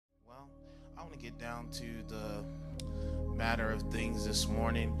I want to get down to the matter of things this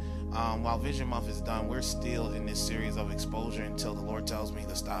morning. While Vision Month is done, we're still in this series of exposure until the Lord tells me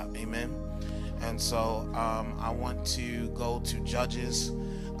to stop. Amen. And so I want to go to Judges,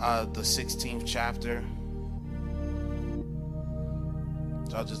 the 16th chapter.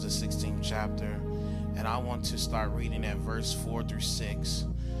 Judges, the 16th chapter. And I want to start reading at verse 4 through 6.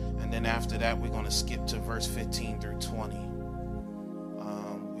 And then after that, we're going to skip to verse 15 through 20.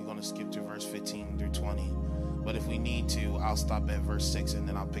 Skip to verse 15 through 20, but if we need to, I'll stop at verse 6 and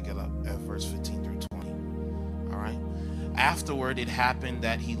then I'll pick it up at verse 15 through 20. All right. Afterward, it happened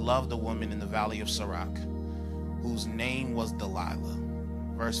that he loved a woman in the valley of Sirach, whose name was Delilah.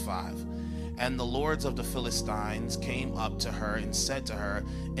 Verse 5. And the lords of the Philistines came up to her and said to her,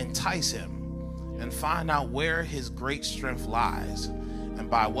 entice him and find out where his great strength lies, and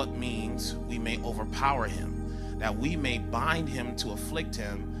by what means we may overpower him, that we may bind him to afflict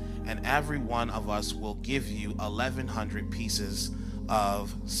him, and every one of us will give you 1,100 pieces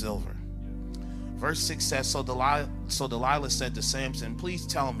of silver. Verse 6 says, So Delilah said to Samson, please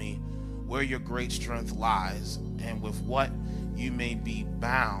tell me where your great strength lies, and with what you may be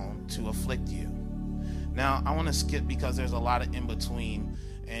bound to afflict you. Now, I want to skip because there's a lot of in between,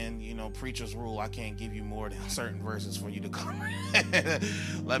 and preacher's rule, I can't give you more than certain verses for you to cover.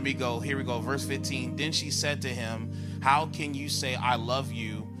 Let me go. Here we go. Verse 15. Then she said to him, how can you say I love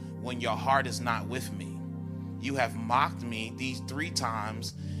you when your heart is not with me? You have mocked me these 3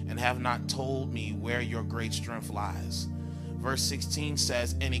 times and have not told me where your great strength lies. Verse 16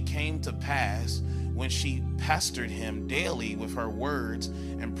 says, and it came to pass when she pestered him daily with her words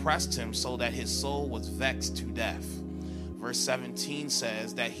and pressed him so that his soul was vexed to death. Verse 17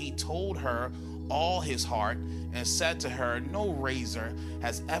 says that he told her all his heart and said to her, no razor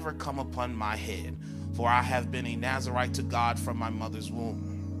has ever come upon my head, for I have been a Nazarite to God from my mother's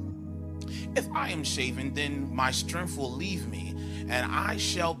womb. If I am shaven, then my strength will leave me, and I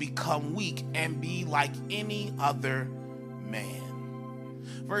shall become weak and be like any other man.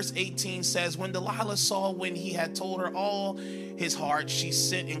 Verse 18 says, when Delilah saw when he had told her all his heart, she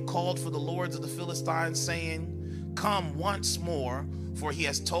sent and called for the lords of the Philistines, saying, come once more, for he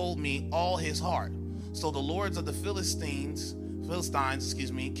has told me all his heart. So the lords of the Philistines,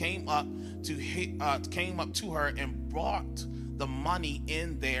 came up to her and brought the money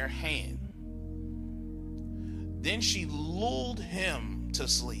in their hand. Then she lulled him to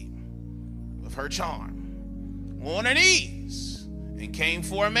sleep with her charm on her knees, and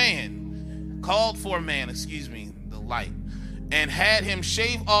called for a man, the light, and had him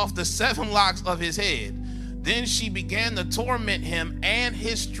shave off the 7 locks of his head. Then she began to torment him, and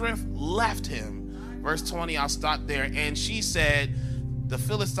his strength left him. Verse 20, I'll stop there. And she said, the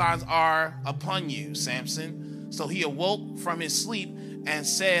Philistines are upon you, Samson. So he awoke from his sleep and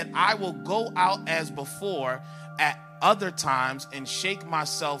said, I will go out as before at other times and shake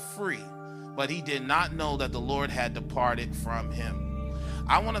myself free. But he did not know that the Lord had departed from him.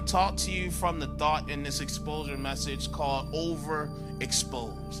 I want to talk to you from the thought in this exposure message called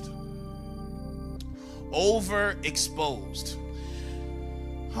Overexposed. Overexposed.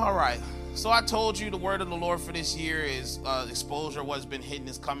 All right. So I told you the word of the Lord for this year is exposure. What's been hidden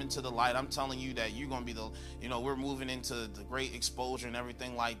is coming to the light. I'm telling you that you're going to be we're moving into the great exposure and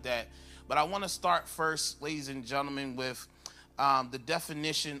everything like that. But I want to start first, ladies and gentlemen, with the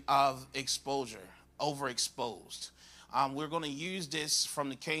definition of exposure, overexposed. We're going to use this from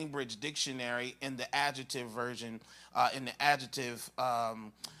the Cambridge Dictionary in the adjective version, in the adjective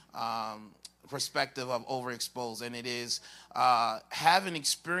perspective of overexposed, and it is having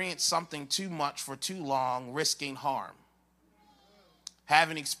experienced something too much for too long, risking harm.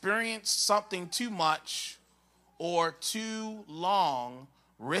 Having experienced something too much or too long,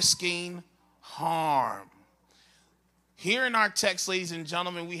 risking harm. Here in our text, ladies and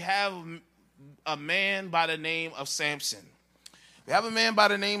gentlemen, we have a man by the name of Samson. We have a man by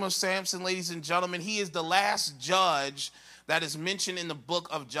the name of Samson, ladies and gentlemen. He is the last judge that is mentioned in the book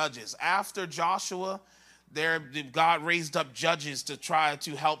of Judges. After Joshua, God raised up judges to try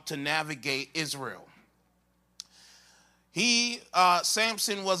to help to navigate Israel.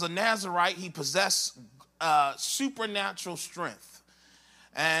 Samson was a Nazarite. He possessed supernatural strength.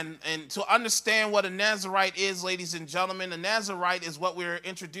 And to understand what a Nazarite is, ladies and gentlemen, a Nazarite is what we're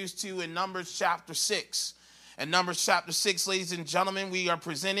introduced to in Numbers chapter 6. In Numbers chapter 6, ladies and gentlemen, we are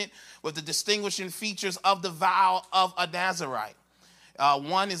presented with the distinguishing features of the vow of a Nazarite.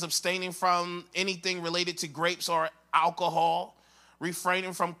 One is abstaining from anything related to grapes or alcohol,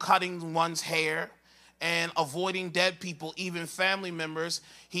 refraining from cutting one's hair, and avoiding dead people, even family members.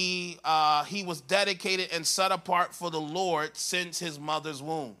 He was dedicated and set apart for the Lord since his mother's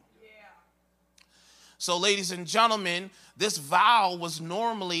womb. So, ladies and gentlemen, this vow was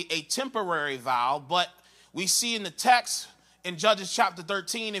normally a temporary vow, but we see in the text in Judges chapter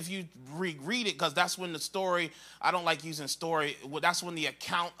 13, if you read it, because that's when the story, I don't like using story, that's when the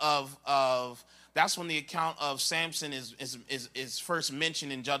account of Samson is first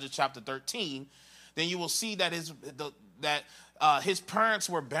mentioned in Judges chapter 13. Then you will see that his parents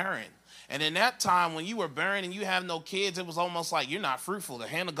were barren. And in that time, when you were barren and you have no kids, it was almost like you're not fruitful. The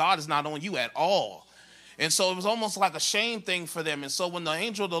hand of God is not on you at all. And so it was almost like a shame thing for them. And so when the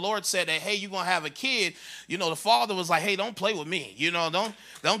angel of the Lord said that, hey, you're going to have a kid, the father was like, hey, don't play with me.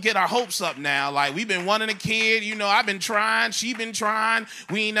 Don't get our hopes up now. Like, we've been wanting a kid. I've been trying. She been trying.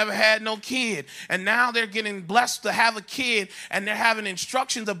 We ain't never had no kid. And now they're getting blessed to have a kid. And they're having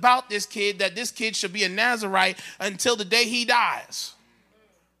instructions about this kid, that this kid should be a Nazirite until the day he dies.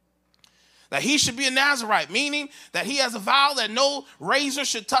 That he should be a Nazirite, meaning that he has a vow that no razor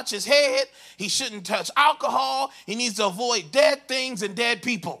should touch his head. He shouldn't touch alcohol. He needs to avoid dead things and dead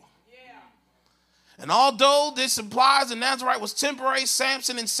people. Yeah. And although this implies a Nazirite was temporary,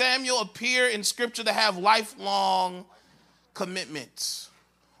 Samson and Samuel appear in Scripture to have lifelong commitments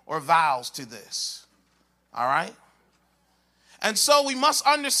or vows to this. All right? And so we must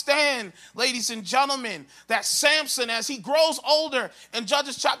understand, ladies and gentlemen, that Samson, as he grows older, in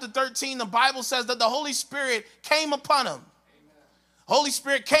Judges chapter 13, the Bible says that the Holy Spirit came upon him. Amen. Holy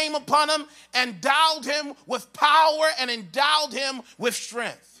Spirit came upon him, endowed him with power and endowed him with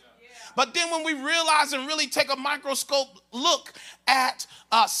strength. Yeah. But then when we realize and really take a microscope look at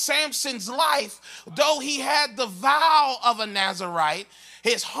Samson's life, though he had the vow of a Nazirite,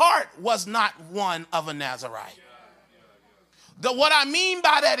 his heart was not one of a Nazirite. What I mean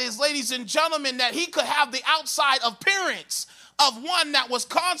by that is, ladies and gentlemen, that he could have the outside appearance of one that was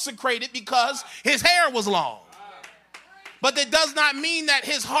consecrated because his hair was long. But that does not mean that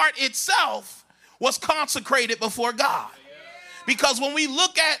his heart itself was consecrated before God. Because when we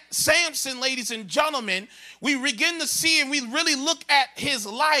look at Samson, ladies and gentlemen, we begin to see, and we really look at his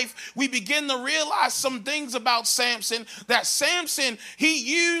life, we begin to realize some things about Samson, that Samson, he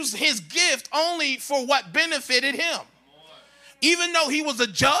used his gift only for what benefited him. Even though he was a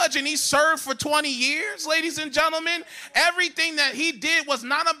judge and he served for 20 years, ladies and gentlemen, everything that he did was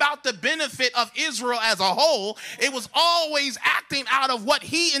not about the benefit of Israel as a whole. It was always acting out of what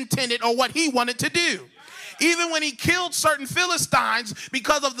he intended or what he wanted to do. Even when he killed certain Philistines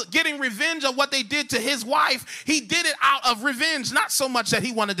because of getting revenge of what they did to his wife, he did it out of revenge, not so much that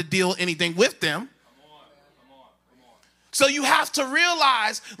he wanted to deal anything with them. So you have to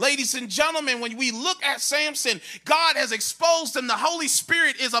realize, ladies and gentlemen, when we look at Samson, God has exposed him. The Holy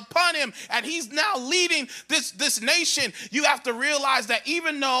Spirit is upon him, and he's now leading this nation. You have to realize that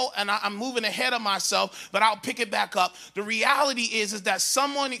even though, and I'm moving ahead of myself, but I'll pick it back up. The reality is that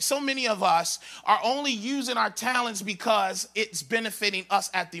so many of us are only using our talents because it's benefiting us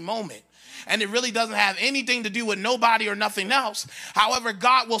at the moment. And it really doesn't have anything to do with nobody or nothing else. However,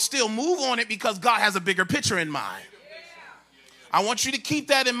 God will still move on it because God has a bigger picture in mind. I want you to keep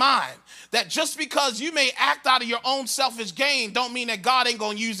that in mind, that just because you may act out of your own selfish gain don't mean that God ain't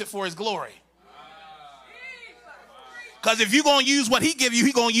going to use it for his glory. Because if you're going to use what he give you,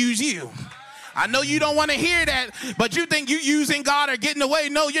 he going to use you. I know you don't want to hear that, but you think you using God or getting away.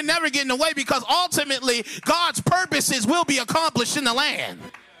 No, you're never getting away, because ultimately God's purposes will be accomplished in the land.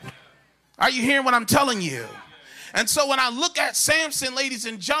 Are you hearing what I'm telling you? And so when I look at Samson, ladies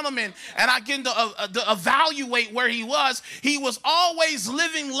and gentlemen, and I get to evaluate where he was always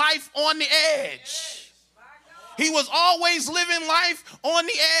living life on the edge. He was always living life on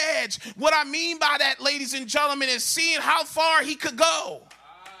the edge. What I mean by that, ladies and gentlemen, is seeing how far he could go.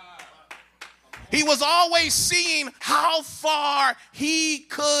 He was always seeing how far he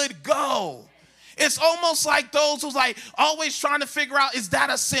could go. It's almost like those who's like always trying to figure out, is that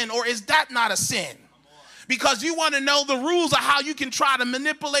a sin or is that not a sin? Because you want to know the rules of how you can try to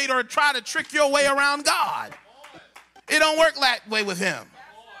manipulate or try to trick your way around God. It don't work that way with him.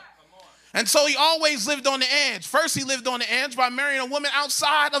 And so he always lived on the edge. First, he lived on the edge by marrying a woman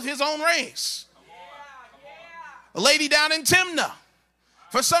outside of his own race. A lady down in Timnah.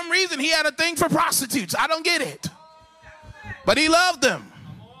 For some reason, he had a thing for prostitutes. I don't get it. But he loved them.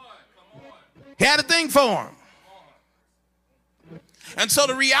 He had a thing for them. And so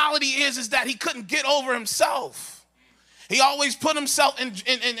the reality is that he couldn't get over himself. He always put himself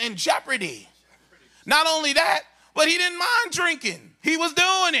in jeopardy. Not only that, but he didn't mind drinking. He was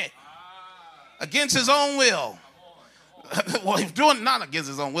doing it against his own will. Well, he was doing not against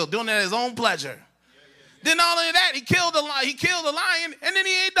his own will, doing it at his own pleasure. Then not only that, he killed the lion, and then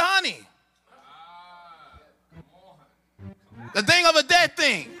he ate the honey. The thing of a dead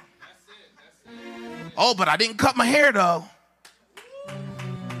thing. Oh, but I didn't cut my hair though.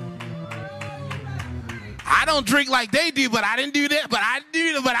 I don't drink like they do, but I didn't do that. But I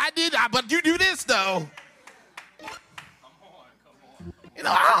do, but I did. But you do this though. You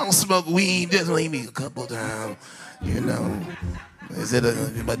know, I don't smoke weed. Just leave me a couple times. You know,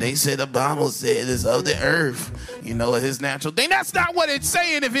 but they said the Bible said it's of the earth. You know, it's natural thing. That's not what it's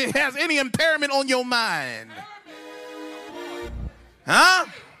saying. If it has any impairment on your mind, huh?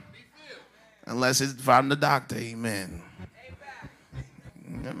 Unless it's from the doctor. Amen.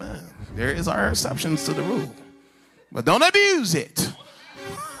 Amen. There is our exceptions to the rule, but don't abuse it.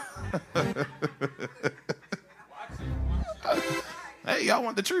 Hey, y'all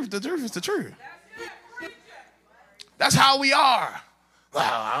want the truth? The truth is the truth. That's how we are.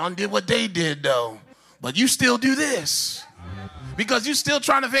 Well, I don't do what they did though, but you still do this because you're still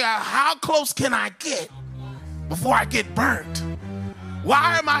trying to figure out how close can I get before I get burnt.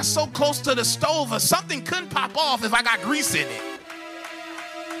 Why am I so close to the stove? Or something couldn't pop off if I got grease in it.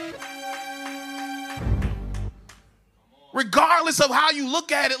 Regardless of how you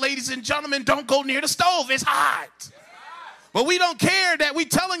look at it, ladies and gentlemen, don't go near the stove. It's hot. But we don't care that we're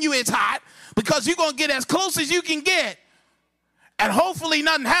telling you it's hot because you're going to get as close as you can get and hopefully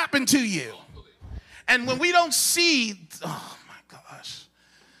nothing happened to you. And when we don't see, oh my gosh.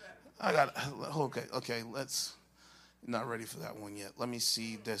 Okay, let's, not ready for that one yet. Let me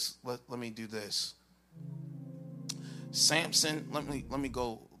see this. Let me do this. Samson, let me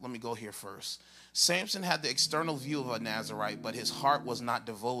go here first. Samson had the external view of a Nazirite, but his heart was not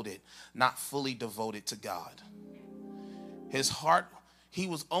fully devoted to God. His heart, he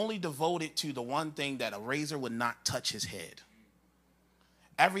was only devoted to the one thing, that a razor would not touch his head.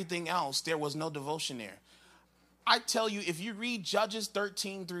 Everything else, there was no devotion there. I tell you, if you read Judges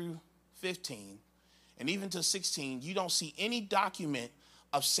 13 through 15, and even to 16, you don't see any document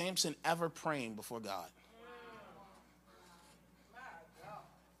of Samson ever praying before God.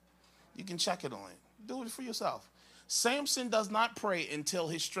 You can check it on it. Do it for yourself. Samson does not pray until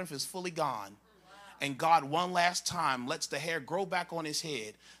his strength is fully gone. And God one last time lets the hair grow back on his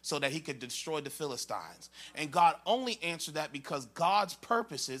head so that he could destroy the Philistines. And God only answered that because God's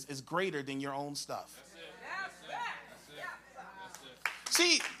purposes is greater than your own stuff.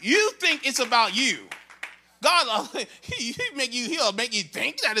 See, you think it's about you. God, he'll make you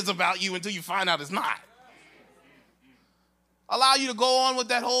think that it's about you until you find out it's not. Allow you to go on with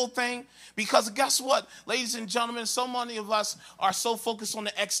that whole thing. Because guess what, ladies and gentlemen, so many of us are so focused on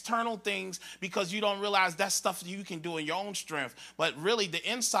the external things because you don't realize that's stuff that you can do in your own strength. But really, the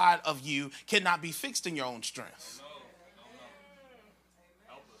inside of you cannot be fixed in your own strength.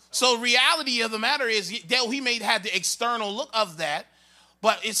 So reality of the matter is, he may have the external look of that,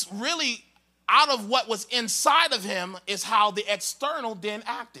 but it's really out of what was inside of him is how the external then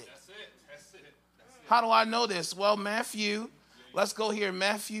acted. That's it. How do I know this? Well, Matthew. Let's go here,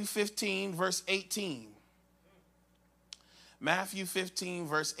 Matthew 15, verse 18. Matthew 15,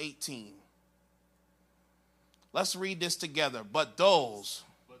 verse 18. Let's read this together. But those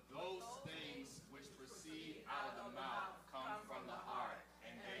things which proceed out of the mouth come from the heart,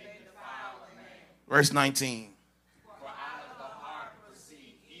 and they defile a man. Verse 19. For out of the heart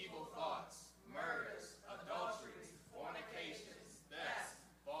proceed evil thoughts, murders, adulteries, fornications, thefts,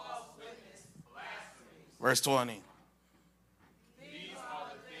 false witness, blasphemies. Verse 20.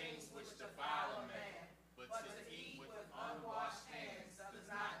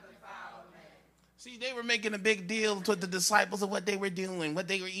 See, they were making a big deal to the disciples of what they were doing, what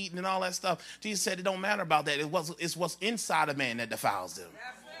they were eating and all that stuff. Jesus said it don't matter about that. It's what's inside a man that defiles them.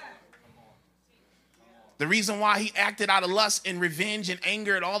 The reason why he acted out of lust and revenge and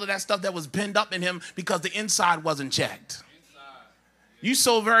anger and all of that stuff that was pinned up in him because the inside wasn't checked. You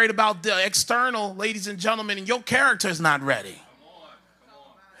so worried about the external, ladies and gentlemen, and your character is not ready.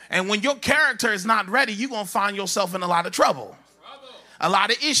 And when your character is not ready, you're going to find yourself in a lot of trouble. A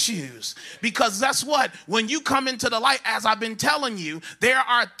lot of issues, because that's what, when you come into the light, as I've been telling you, there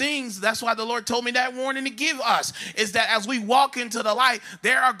are things, that's why the Lord told me that warning to give us, is that as we walk into the light,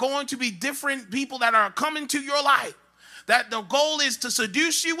 there are going to be different people that are coming to your light, that the goal is to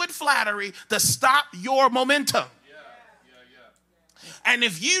seduce you with flattery, to stop your momentum. And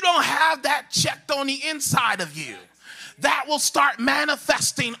if you don't have that checked on the inside of you, that will start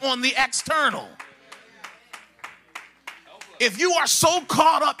manifesting on the external. If you are so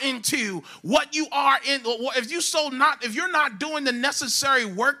caught up into what you are in, if you're not doing the necessary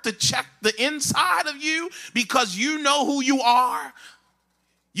work to check the inside of you because you know who you are,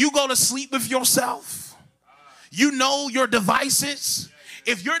 you go to sleep with yourself. You know your devices.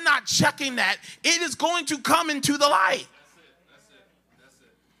 If you're not checking that, it is going to come into the light.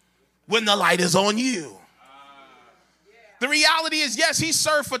 when the light is on you. The reality is, yes, he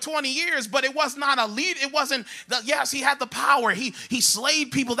served for 20 years, but it was not a lead. It wasn't, yes, he had the power. He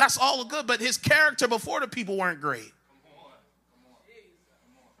slayed people. That's all good, but his character before the people weren't great.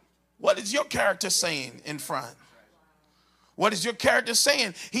 What is your character saying in front? What is your character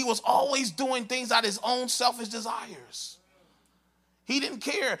saying? He was always doing things out of his own selfish desires. He didn't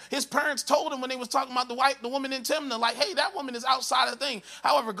care. His parents told him when they was talking about the woman in Timnah, like, hey, that woman is outside of the thing.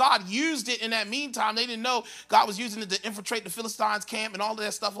 However, God used it in that meantime. They didn't know God was using it to infiltrate the Philistines' camp and all of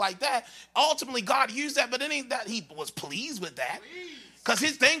that stuff like that. Ultimately, God used that, but it ain't that he was pleased with that. Because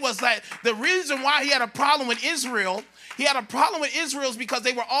his thing was that the reason why he had a problem with Israel, is because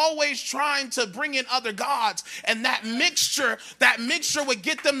they were always trying to bring in other gods. And that mixture would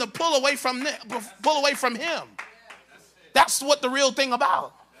get them to pull away from him. That's what the real thing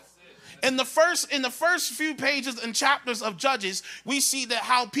about. In the first few pages and chapters of Judges, we see that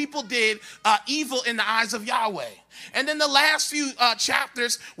how people did evil in the eyes of Yahweh. And then the last few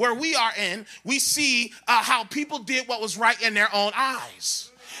chapters where we are in, we see how people did what was right in their own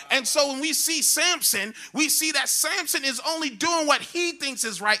eyes. And so when we see Samson, we see that Samson is only doing what he thinks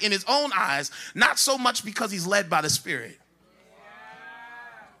is right in his own eyes, not so much because he's led by the Spirit.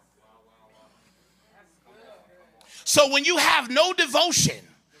 So when you have no devotion,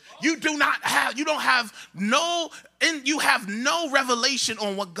 you have no revelation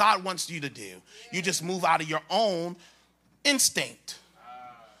on what God wants you to do. You just move out of your own instinct.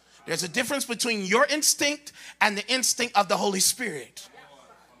 There's a difference between your instinct and the instinct of the Holy Spirit.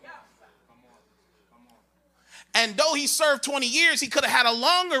 And though he served 20 years, he could have had a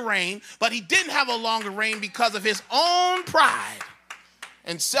longer reign, but he didn't have a longer reign because of his own pride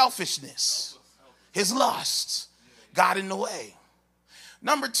and selfishness, his lusts got in the way.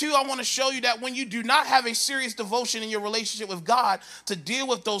 Number two, I want to show you that when you do not have a serious devotion in your relationship with God to deal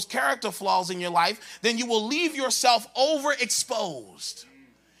with those character flaws in your life, then you will leave yourself overexposed.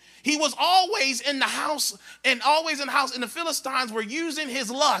 He was always in the house, and the Philistines were using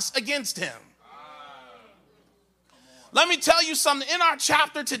his lust against him. Let me tell you something. In our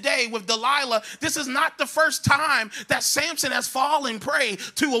chapter today with Delilah, this is not the first time that Samson has fallen prey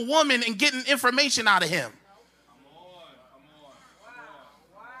to a woman and getting information out of him.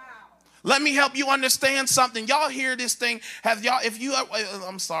 Let me help you understand something. Y'all hear this thing.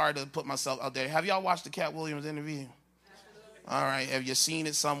 I'm sorry to put myself out there. Have y'all watched the Cat Williams interview? All right. Have you seen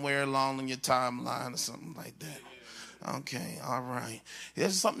it somewhere along in your timeline or something like that? Okay. All right.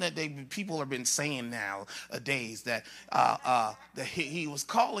 There's something that people have been saying nowadays that he was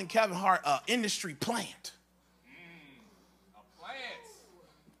calling Kevin Hart an industry plant. A plant.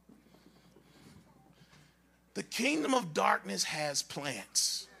 The kingdom of darkness has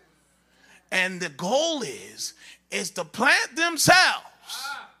plants. And the goal is to plant themselves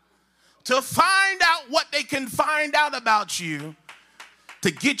to find out what they can find out about you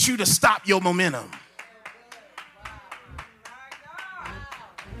to get you to stop your momentum.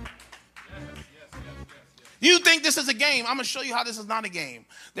 You think this is a game? I'm going to show you how this is not a game.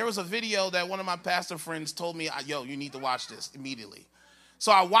 There was a video that one of my pastor friends told me, yo, you need to watch this immediately.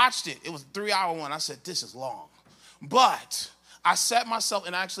 So I watched it. It was a 3-hour one. I said, this is long. But I sat myself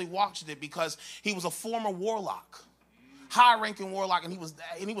and actually watched it because he was a former warlock, high-ranking warlock, and he was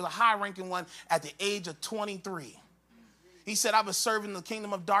a high-ranking one at the age of 23. He said, I've been serving the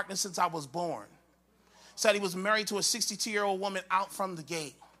kingdom of darkness since I was born. Said he was married to a 62-year-old woman out from the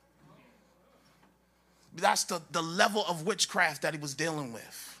gate. That's the level of witchcraft that he was dealing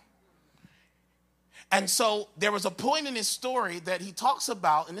with. And so there was a point in his story that he talks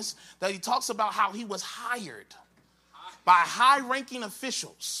about, how he was hired by high-ranking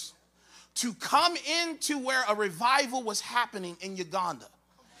officials to come into where a revival was happening in Uganda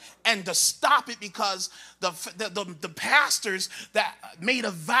and to stop it because the pastors that made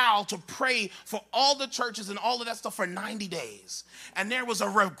a vow to pray for all the churches and all of that stuff for 90 days. And there was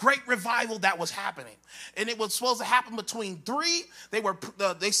a great revival that was happening. And it was supposed to happen between 3.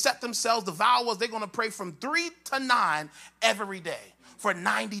 They set themselves, the vow was they're going to pray from 3 to 9 every day for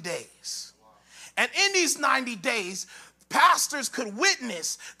 90 days. And in these 90 days, pastors could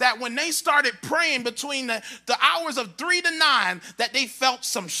witness that when they started praying between the hours of 3 to 9, that they felt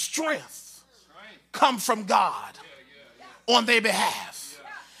some strength come from God on their behalf.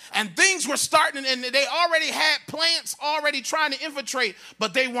 And things were starting, and they already had plants already trying to infiltrate,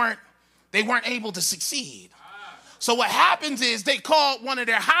 but they weren't able to succeed. So what happens is they called one of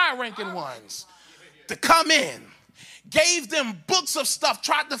their high-ranking ones to come in, gave them books of stuff,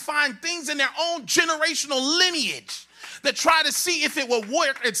 tried to find things in their own generational lineage that try to see if it would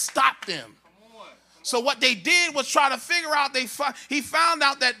work and stop them. So what they did was try to figure out, he found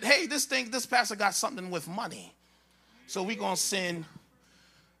out that, hey, this pastor got something with money. So we're going to send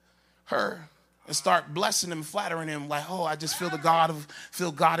her and start blessing him, flattering him, like, oh, I just feel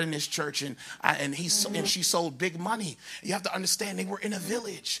God in this church, and she sold big money. You have to understand, they were in a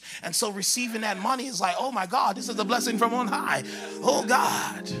village, and so receiving that money is like, oh my God, this is a blessing from on high. Oh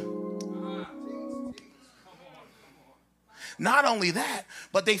God. Not only that,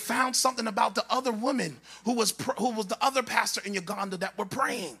 but they found something about the other woman who was the other pastor in Uganda that were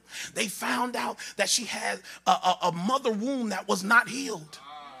praying. They found out that she had a mother wound that was not healed.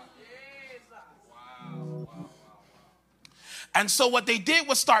 And so what they did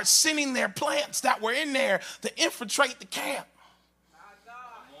was start sending their plants that were in there to infiltrate the camp.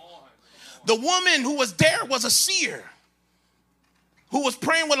 The woman who was there was a seer who was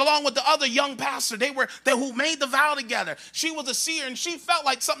praying along with the other young pastor. Who made the vow together. She was a seer, and she felt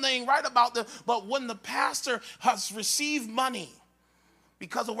like something ain't right about them. But when the pastor has received money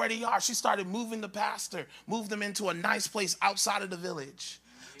because of where they are, she started moved them into a nice place outside of the village,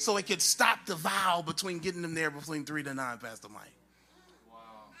 so it could stop the vow between getting them there between 3 to 9, Pastor Mike. Wow.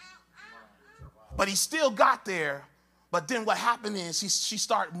 But he still got there. But then what happened is she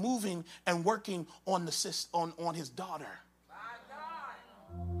started moving and working on his daughter.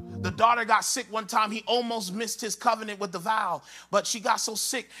 The daughter got sick one time. He almost missed his covenant with the vow. But she got so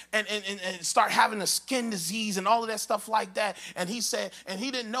sick and started having a skin disease and all of that stuff like that. And he said, and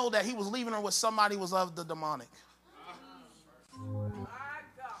he didn't know that he was leaving her with somebody who was of the demonic.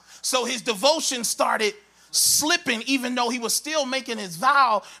 So his devotion started slipping, even though he was still making his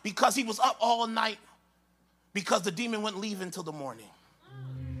vow, because he was up all night because the demon wouldn't leave until the morning.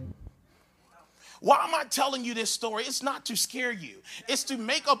 Why am I telling you this story? It's not to scare you. It's to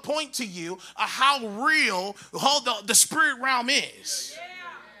make a point to you of how real the spirit realm is.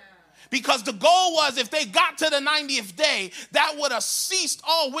 Because the goal was, if they got to the 90th day, that would have ceased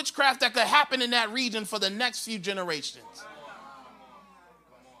all witchcraft that could happen in that region for the next few generations.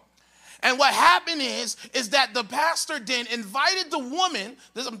 And what happened is that the pastor then invited the woman.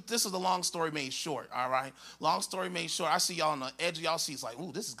 This is a long story made short, all right? Long story made short. I see y'all on the edge of y'all seats like,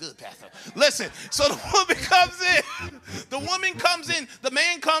 ooh, this is good, Pastor. Listen, so the woman comes in. The woman comes in. The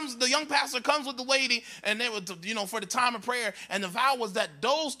man comes, the young pastor comes with the lady, and they would, for the time of prayer. And the vow was that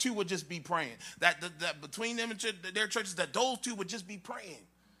those two would just be praying. That between them and their churches, that those two would just be praying.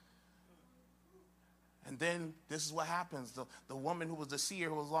 And then this is what happens. The woman who was the seer,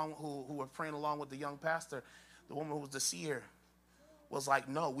 who was praying along with the young pastor, the woman who was the seer was like,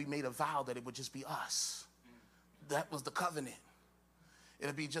 no, we made a vow that it would just be us. That was the covenant.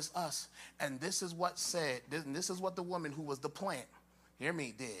 It'll be just us. And this is what this is what the woman who was the plant, hear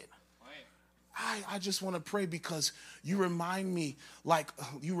me, did. I just want to pray because you remind me like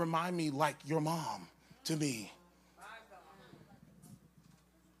your mom to me.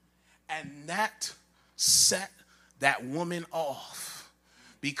 And that set that woman off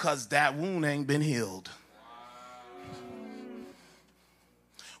because that wound ain't been healed.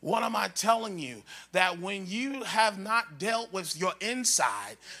 What am I telling you? That when you have not dealt with your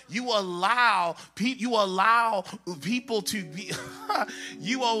inside, you allow people to be,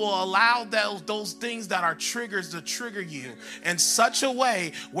 you will allow those things that are triggers to trigger you in such a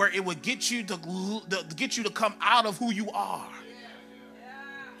way where it would get you to come out of who you are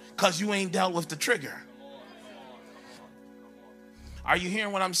because you ain't dealt with the trigger. Are you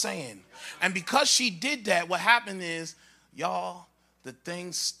hearing what I'm saying? And because she did that, what happened is, y'all, the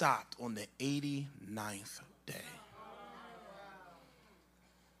thing stopped on the 89th day.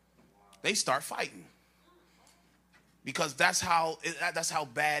 They start fighting because that's how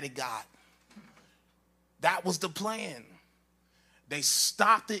bad it got. That was the plan. They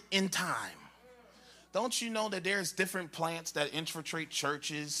stopped it in time. Don't you know that there's different plants that infiltrate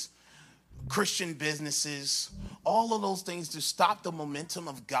churches, Christian businesses, all of those things to stop the momentum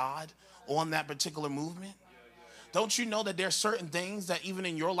of God on that particular movement? Don't you know that there's certain things that even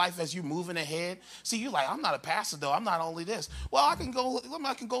in your life as you're moving ahead, see, you're like, I'm not a pastor though, I'm not only this. Well, I can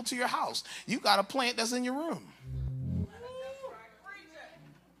go to your house. You got a plant that's in your room.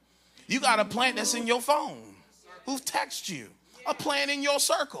 You got a plant that's in your phone who texts you. A plant in your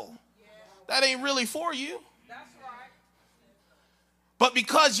circle. That ain't really for you. But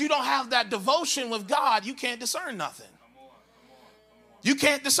because you don't have that devotion with God, you can't discern nothing. You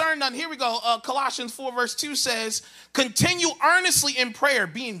can't discern nothing. Here we go. Colossians 4 verse 2 says, continue earnestly in prayer,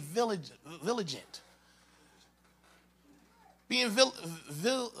 being vigilant. Being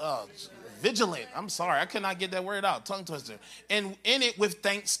vigilant. I'm sorry. I could not get that word out. Tongue twister. And in it with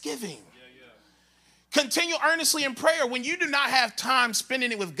thanksgiving. Continue earnestly in prayer. When you do not have time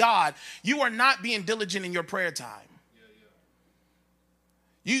spending it with God, you are not being diligent in your prayer time.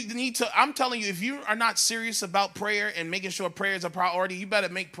 You need to, I'm telling you, if you are not serious about prayer and making sure prayer is a priority, you better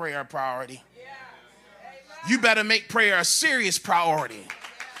make prayer a priority. You better make prayer a serious priority,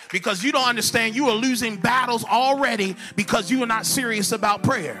 because you don't understand you are losing battles already because you are not serious about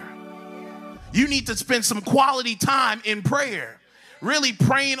prayer. You need to spend some quality time in prayer, really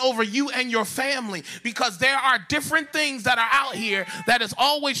praying over you and your family, because there are different things that are out here that is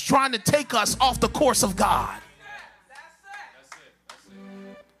always trying to take us off the course of God.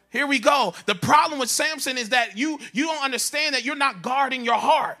 Here we go. The problem with Samson is that you don't understand that you're not guarding your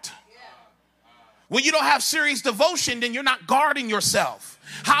heart. When you don't have serious devotion, then you're not guarding yourself.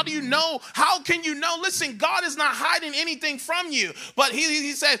 How do you know? How can you know? Listen, God is not hiding anything from you. But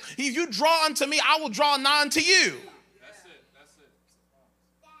he says, if you draw unto me, I will draw nigh unto you. That's it.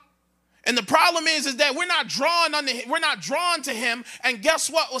 And the problem is that we're not drawn to him. And guess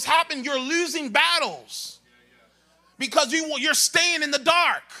what was happening? You're losing battles because you're staying in the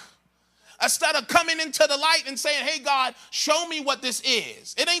dark. Instead of coming into the light and saying, hey, God, show me what this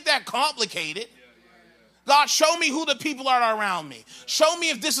is. It ain't that complicated. God, show me who the people are around me. Show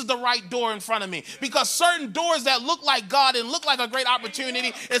me if this is the right door in front of me. Because certain doors that look like God and look like a great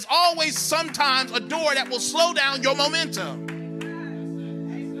opportunity is always sometimes a door that will slow down your momentum.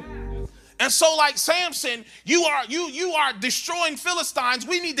 And so like Samson, you are destroying Philistines.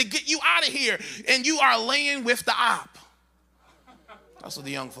 We need to get you out of here. And you are laying with the op. That's what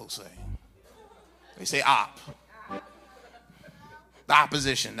the young folks say. They say op. The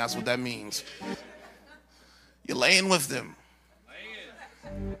opposition, that's what that means. You're laying with them.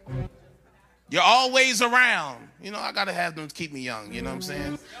 You're always around. You know, I got to have them to keep me young. You know what I'm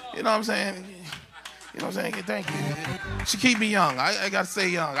saying? You know what I'm saying? You know what I'm saying? Thank you. She keep me young. I got to stay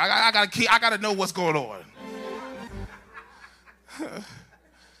young. I got to know what's going on.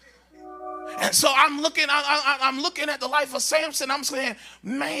 And so I'm looking at the life of Samson. I'm saying,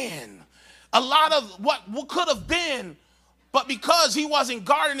 man, a lot of what could have been, but because he wasn't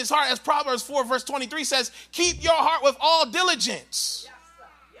guarding his heart, as Proverbs 4 verse 23 says, keep your heart with all diligence.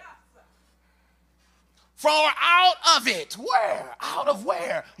 For out of it, where? Out of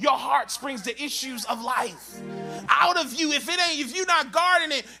where? Your heart springs the issues of life. Out of you, if you're not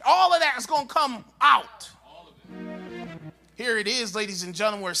guarding it, all of that is going to come out. Here it is, ladies and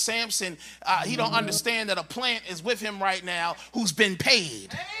gentlemen, where Samson, he don't understand that a plant is with him right now who's been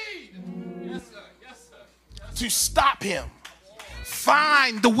paid to stop him.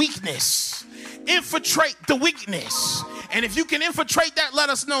 Find the weakness. Infiltrate the weakness. And if you can infiltrate that, let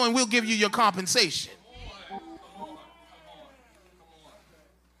us know and we'll give you your compensation.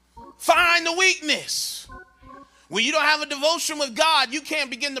 Find the weakness. When you don't have a devotion with God, you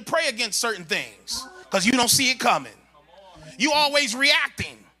can't begin to pray against certain things because you don't see it coming. You always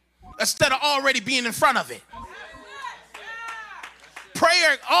reacting instead of already being in front of it.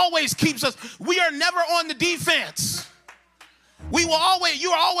 Prayer always keeps us. We are never on the defense. You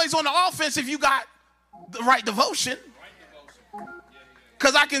are always on the offense if you got the right devotion.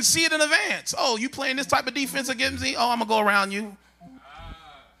 Because I can see it in advance. Oh, you playing this type of defense against me? Oh, I'm going to go around you.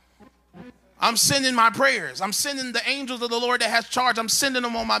 I'm sending my prayers. I'm sending the angels of the Lord that has charge. I'm sending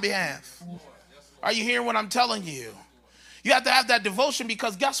them on my behalf. Are you hearing what I'm telling you? You have to have that devotion,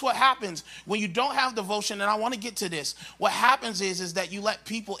 because guess what happens when you don't have devotion? And I want to get to this. What happens is that you let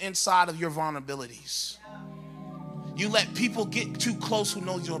people inside of your vulnerabilities. You let people get too close who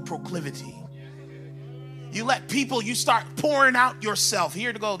knows your proclivity. You let people, you start pouring out yourself.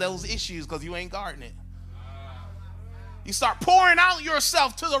 Here to go, those issues, because you ain't guarding it. You start pouring out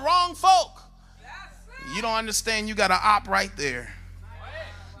yourself to the wrong folk. You don't understand, you got an op right there.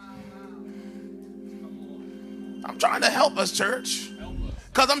 I'm trying to help us, church.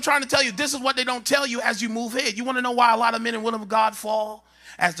 Because I'm trying to tell you, this is what they don't tell you as you move ahead. You want to know why a lot of men and women of God fall?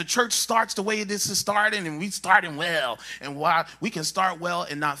 As the church starts the way this is starting, and we starting well, and why we can start well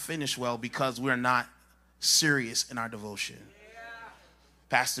and not finish well, because we're not serious in our devotion.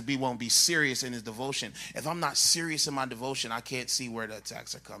 Pastor B won't be serious in his devotion. If I'm not serious in my devotion, I can't see where the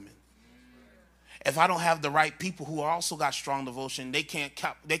attacks are coming. If I don't have the right people who also got strong devotion, they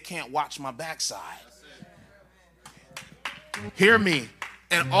can't watch my backside. Hear me.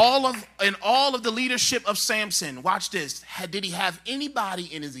 And all of the leadership of Samson, watch this. Did he have anybody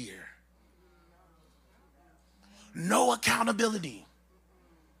in his ear? No accountability.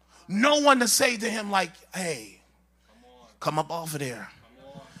 No one to say to him like, hey, come up off of there.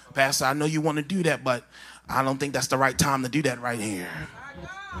 Pastor, I know you want to do that, but I don't think that's the right time to do that right here.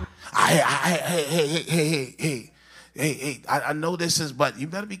 Hey, I know this is, but you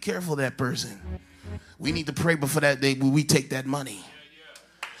better be careful of that person. We need to pray before that day when we take that money.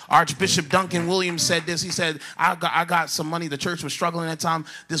 Archbishop Duncan Williams said this. He said, I got some money. The church was struggling at that time.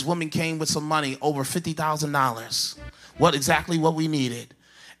 This woman came with some money, over $50,000. Exactly what we needed.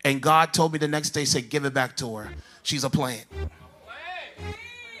 And God told me the next day, said, give it back to her. She's a plant.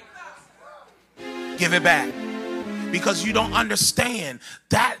 Give it back. Because you don't understand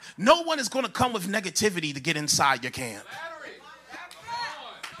that no one is going to come with negativity to get inside your camp.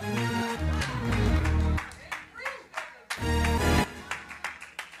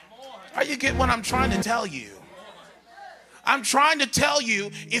 Are you get what I'm trying to tell you? I'm trying to tell you,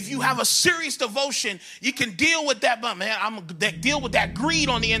 if you have a serious devotion, you can deal with that, but man, I'm gonna deal with that greed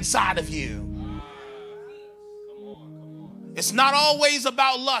on the inside of you. It's not always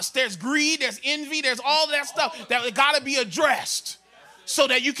about lust. There's greed, there's envy, there's all that stuff that got to be addressed so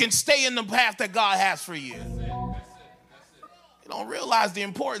that you can stay in the path that God has for you. You don't realize the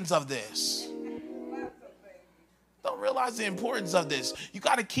importance of this. Don't realize the importance of this. You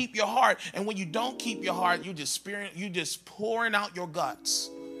got to keep your heart. And when you don't keep your heart, you just pouring out your guts.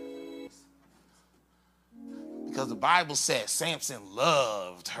 Because the Bible says Samson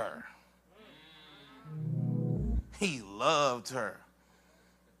loved her. He loved her.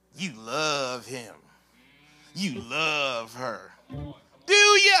 You love him. You love her. Do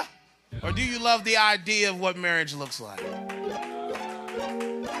you? Or do you love the idea of what marriage looks like?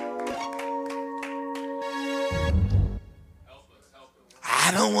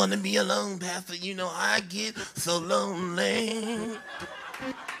 I don't want to be alone, Pastor. You know, I get so lonely.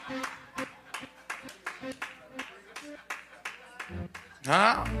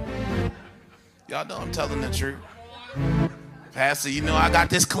 Huh? Y'all know I'm telling the truth. Pastor, you know, I got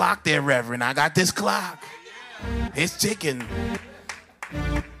this clock there, Reverend. I got this clock. It's ticking.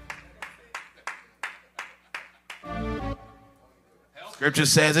 Scripture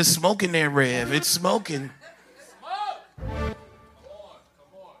says it's smoking there, Rev. It's smoking.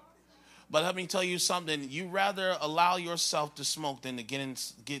 But let me tell you something. You rather allow yourself to smoke than to get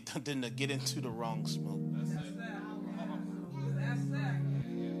into the wrong smoke.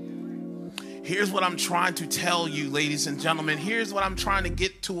 Here's what I'm trying to tell you, ladies and gentlemen. Here's what I'm trying to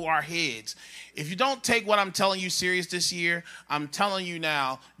get to our heads. If you don't take what I'm telling you serious this year, I'm telling you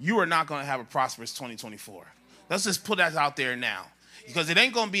now, you are not going to have a prosperous 2024. Let's just put that out there now. Because it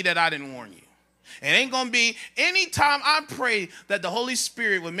ain't going to be that I didn't warn you. It ain't going to be anytime I pray that the Holy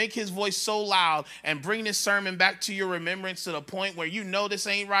Spirit would make his voice so loud and bring this sermon back to your remembrance to the point where you know this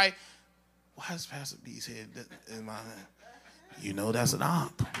ain't right. Why is Pastor B's head in my hand? You know that's an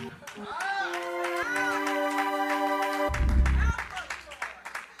op.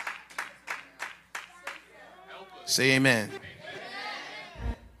 Say amen.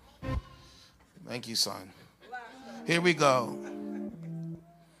 Thank you, son. Here we go.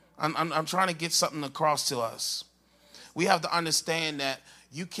 I'm trying to get something across to us. We have to understand that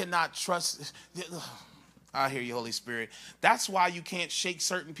you cannot trust. I hear you, Holy Spirit. That's why you can't shake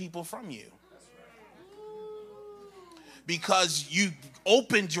certain people from you. Because you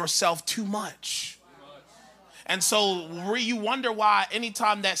opened yourself too much. And so where you wonder why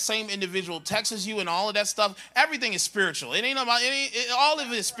anytime that same individual texts you and all of that stuff, everything is spiritual. It ain't about all of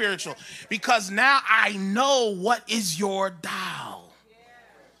it is spiritual. Because now I know what is your dial.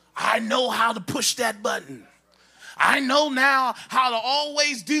 I know how to push that button. I know now how to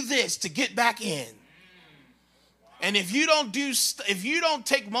always do this to get back in. And if you don't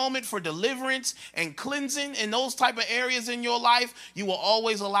take moment for deliverance and cleansing in those type of areas in your life, you will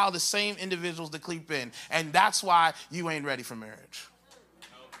always allow the same individuals to creep in. And that's why you ain't ready for marriage.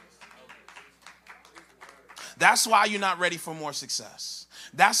 That's why you're not ready for more success.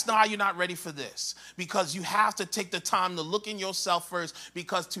 That's why you're not ready for this. Because you have to take the time to look in yourself first,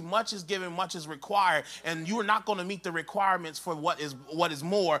 because too much is given, much is required. And you are not going to meet the requirements for what is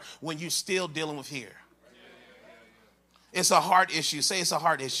more when you're still dealing with here. It's a heart issue. Say it's a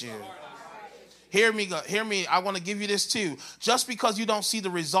heart issue. Hear me. I want to give you this too. Just because you don't see the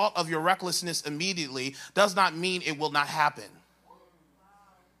result of your recklessness immediately does not mean it will not happen.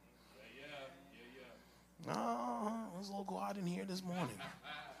 Oh, it's a little quiet in here this morning.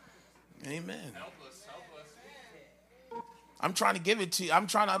 Amen. I'm trying to give it to you. I'm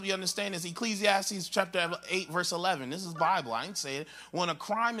trying to help you understand this. Ecclesiastes chapter 8, verse 11. This is Bible. I ain't saying it. When a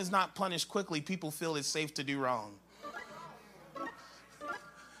crime is not punished quickly, people feel it's safe to do wrong.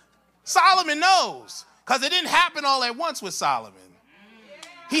 Solomon knows, because it didn't happen all at once with Solomon.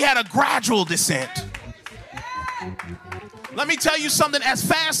 He had a gradual descent. Let me tell you something. As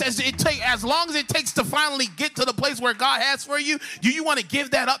long as it takes to finally get to the place where God has for you, do you want to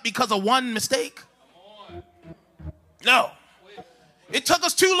give that up because of one mistake? No. It took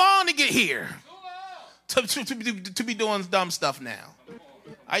us too long to get here. to be doing dumb stuff now.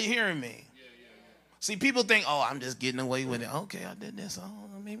 Are you hearing me? See, people think, oh, I'm just getting away with it. Okay, I did this. Oh,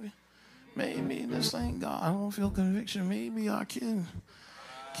 maybe this ain't God. I don't feel conviction. Maybe I can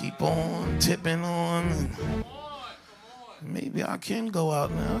keep on tipping on. And maybe I can go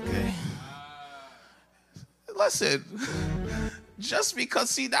out now. Okay. Listen, just because,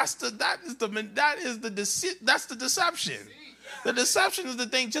 see, that's the deception. The deception is the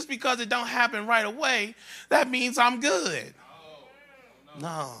thing. Just because it don't happen right away, that means I'm good.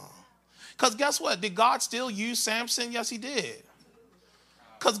 No. Because guess what? Did God still use Samson? Yes, he did.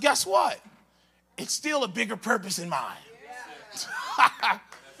 Because guess what? It's still a bigger purpose in mind.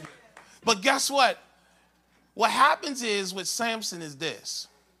 But guess what? What happens is with Samson is this.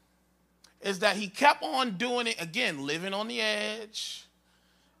 Is that he kept on doing it, again, living on the edge.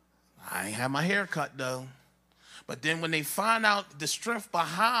 I ain't had my hair cut, though. But then when they find out the strength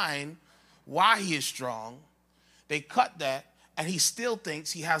behind why he is strong, they cut that. And he still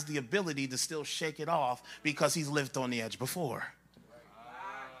thinks he has the ability to still shake it off because he's lived on the edge before.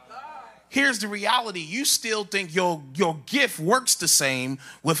 Here's the reality. You still think your gift works the same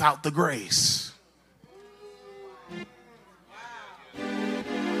without the grace.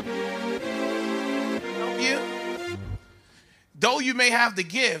 Though you may have the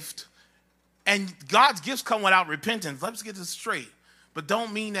gift, and God's gifts come without repentance. Let's get this straight. But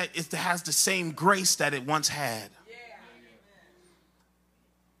don't mean that it has the same grace that it once had.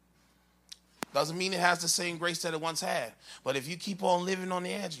 Doesn't mean it has the same grace that it once had. But if you keep on living on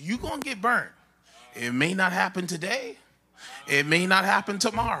the edge, you're going to get burnt. It may not happen today. It may not happen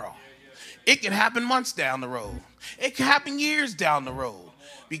tomorrow. It can happen months down the road. It can happen years down the road.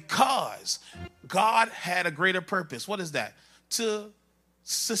 Because God had a greater purpose. What is that? To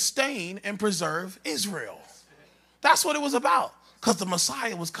sustain and preserve Israel. That's what it was about. Because the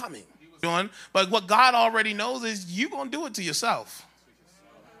Messiah was coming. But what God already knows is you're going to do it to yourself.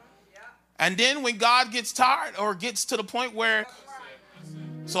 And then when God gets tired or gets to the point where,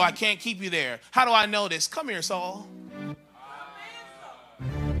 so I can't keep you there. How do I know this? Come here, Saul.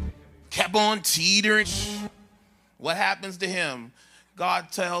 Kept on teetering. What happens to him?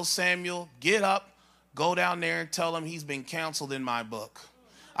 God tells Samuel, get up, go down there and tell him he's been canceled in my book.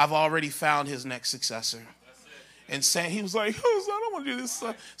 I've already found his next successor. And he was like, oh, I don't want to do this.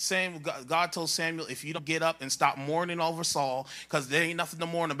 God told Samuel, if you don't get up and stop mourning over Saul, because there ain't nothing to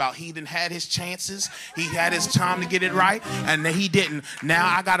mourn about. He didn't had his chances. He had his time to get it right, and he didn't. Now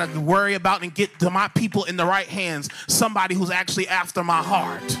I got to worry about and get to my people in the right hands, somebody who's actually after my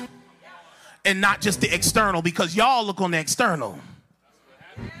heart. And not just the external, because y'all look on the external.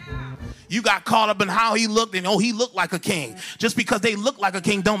 You got caught up in how he looked, and he looked like a king. Just because they look like a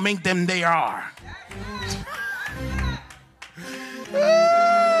king don't make them they are.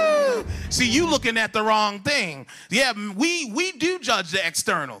 See, you looking at the wrong thing. Yeah, we do judge the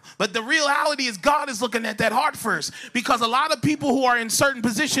external, but the reality is God is looking at that heart first, because a lot of people who are in certain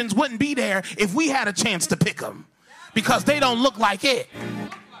positions wouldn't be there if we had a chance to pick them, because they don't look like it.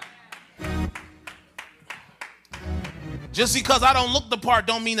 Just because I don't look the part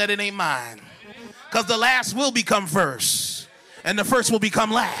don't mean that it ain't mine, because the last will become first and the first will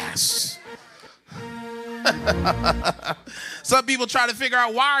become last. Some people try to figure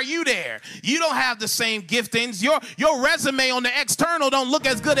out, why are you there? You don't have the same giftings. Your resume on the external don't look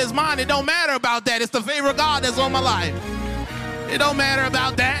as good as mine. It don't matter about that. It's the favor of God that's on my life. It don't matter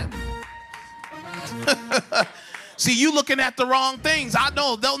about that. See, you looking at the wrong things. I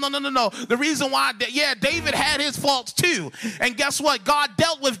know. No. The reason why, David had his faults too. And guess what? God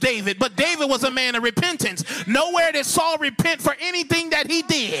dealt with David. But David was a man of repentance. Nowhere did Saul repent for anything that he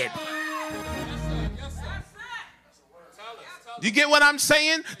did. You get what I'm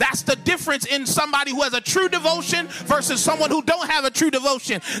saying? That's the difference in somebody who has a true devotion versus someone who don't have a true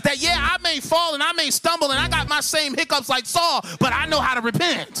devotion. That, I may fall and I may stumble and I got my same hiccups like Saul, but I know how to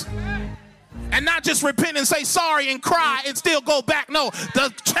repent. And not just repent and say sorry and cry and still go back. No,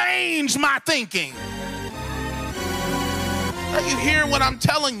 to change my thinking. Are you hearing what I'm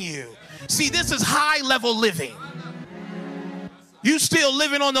telling you? See, this is high level living. You still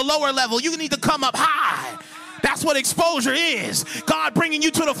living on the lower level. You need to come up high. That's what exposure is. God bringing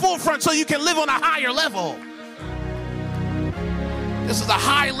you to the forefront so you can live on a higher level. This is a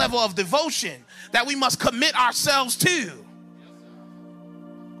high level of devotion that we must commit ourselves to.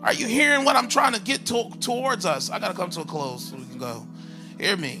 Are you hearing what I'm trying to get towards us? I got to come to a close so we can go.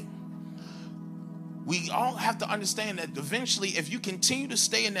 Hear me. We all have to understand that eventually, if you continue to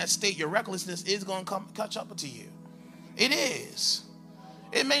stay in that state, your recklessness is going to catch up to you. It is.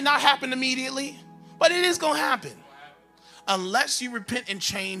 It may not happen immediately, but it is going to happen unless you repent and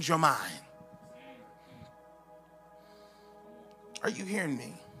change your mind. Are you hearing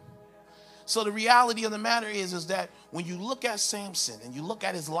me? So the reality of the matter is that when you look at Samson and you look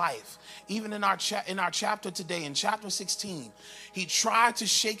at his life, even in our chapter today, in chapter 16, he tried to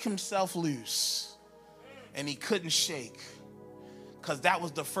shake himself loose and he couldn't shake, because that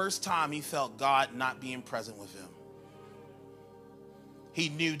was the first time he felt God not being present with him. He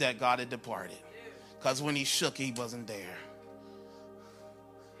knew that God had departed, because when he shook, he wasn't there.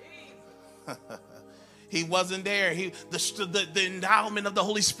 He wasn't there. The endowment of the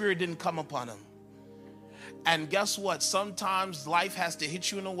Holy Spirit didn't come upon him. And guess what? Sometimes life has to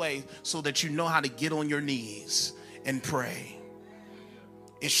hit you in a way so that you know how to get on your knees and pray.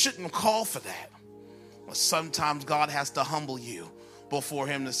 It shouldn't call for that. But sometimes God has to humble you before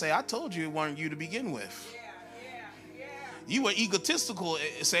him to say, I told you it weren't you to begin with. You were egotistical,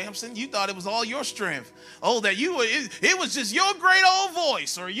 Samson. You thought it was all your strength. Oh, that you were, it was just your great old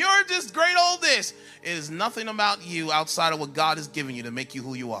voice, or you're just great old this. It is nothing about you outside of what God has given you to make you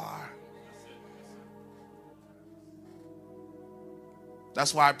who you are.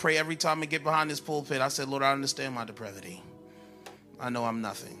 That's why I pray every time I get behind this pulpit. I said, Lord, I understand my depravity. I know I'm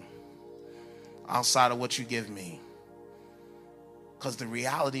nothing outside of what you give me. Because the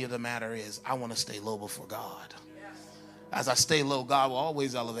reality of the matter is, I want to stay low before God. As I stay low, God will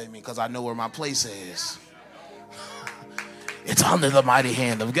always elevate me, because I know where my place is. It's under the mighty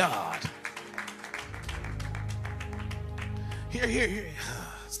hand of God. Here.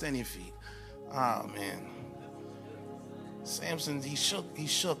 Stand on your feet. Oh, man. Samson, he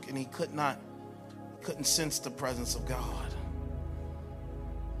shook, and he couldn't sense the presence of God.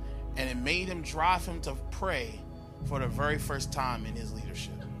 And it made him drive him to pray for the very first time in his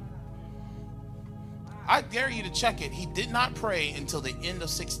leadership. I dare you to check it. He did not pray until the end of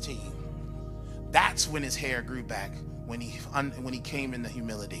 16. That's when his hair grew back, when he came into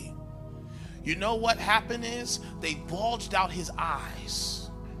humility. You know what happened is they bulged out his eyes.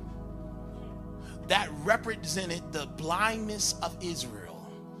 That represented the blindness of Israel.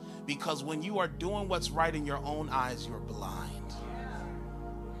 Because when you are doing what's right in your own eyes, you're blind.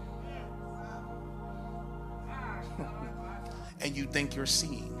 And you think you're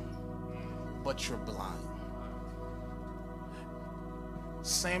seeing, but you're blind.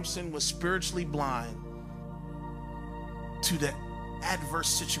 Samson was spiritually blind to the adverse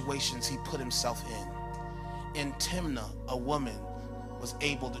situations he put himself in. In Timnah, a woman was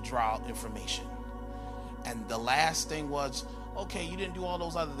able to draw out information. And the last thing was, okay, you didn't do all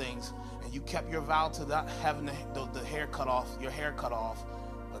those other things, and you kept your vow to not having the hair cut off, your hair cut off,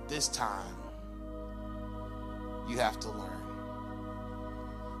 but this time you have to learn.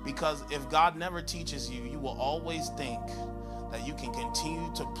 Because if God never teaches you, you will always think that you can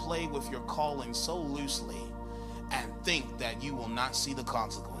continue to play with your calling so loosely and think that you will not see the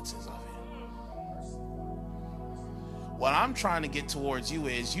consequences of it. What I'm trying to get towards you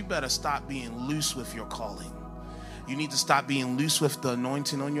is, you better stop being loose with your calling. You need to stop being loose with the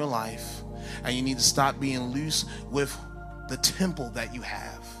anointing on your life, and you need to stop being loose with the temple that you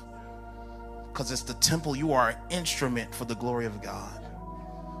have. Because it's the temple. You are an instrument for the glory of God.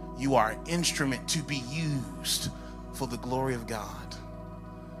 You are an instrument to be used for the glory of God.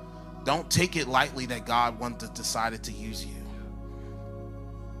 Don't take it lightly that God decided to use you.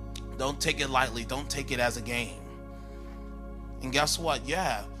 Don't take it lightly. Don't take it as a game. And guess what?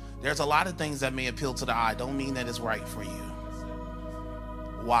 Yeah, there's a lot of things that may appeal to the eye. Don't mean that it's right for you.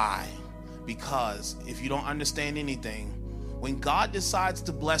 Why? Because if you don't understand anything, when God decides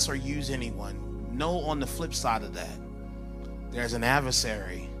to bless or use anyone, know on the flip side of that, there's an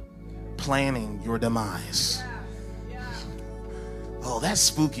adversary planning your demise. Oh, that's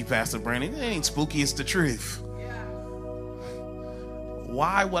spooky, Pastor Brandon. It ain't spooky, it's the truth.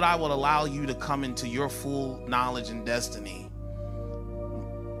 Why would I allow you to come into your full knowledge and destiny?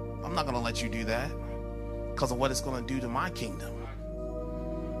 I'm not going to let you do that because of what it's going to do to my kingdom.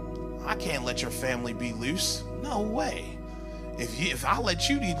 I can't let your family be loose. No way. If I let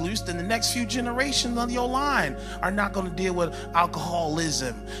you be loose, then the next few generations of your line are not going to deal with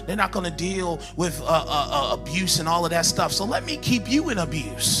alcoholism. They're not going to deal with abuse and all of that stuff. So let me keep you in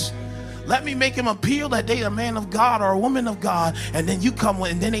abuse. Let me make him appeal that they a man of God or a woman of God, and then you come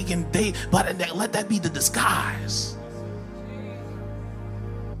and then they can date. But let that be the disguise.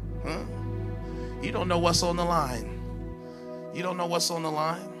 You don't know what's on the line. You don't know what's on the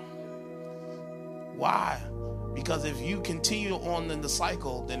line. Why? Because if you continue on in the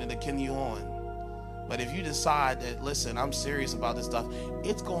cycle, then it'll continue on. But if you decide that, listen, I'm serious about this stuff,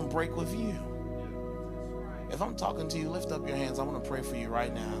 it's going to break with you. If I'm talking to you, lift up your hands. I want to pray for you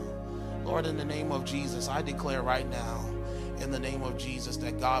right now. Lord, in the name of Jesus, I declare right now, in the name of Jesus,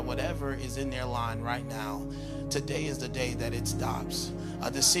 that God, whatever is in their line right now, Today is the day that it stops. A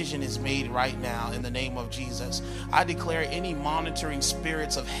decision is made right now in the name of Jesus. I declare any monitoring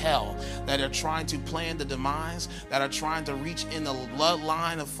spirits of hell that are trying to plan the demise, that are trying to reach in the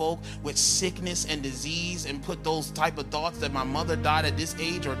bloodline of folk with sickness and disease and put those type of thoughts that my mother died at this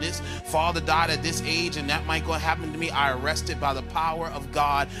age or this father died at this age and that might go happen to me. I arrest it by the power of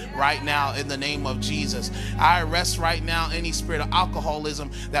God right now in the name of Jesus. I arrest right now any spirit of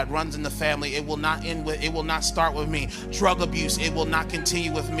alcoholism that runs in the family. It will not end with, it will not start with me. Drug abuse, it will not continue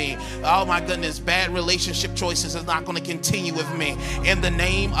with me. Oh my goodness, bad relationship choices is not going to continue with me. In the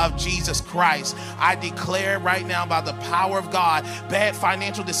name of Jesus Christ, I declare right now by the power of God, bad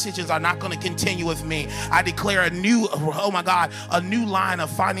financial decisions are not going to continue with me. I declare a new, oh my God, a new line of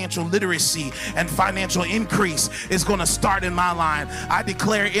financial literacy and financial increase is going to start in my line. I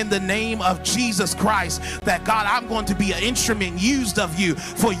declare in the name of Jesus Christ that God, I'm going to be an instrument used of you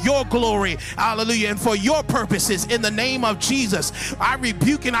for your glory, hallelujah, and for your purposes in the name of Jesus. I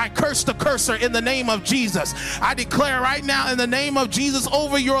rebuke and I curse the cursor in the name of Jesus. I declare right now in the name of Jesus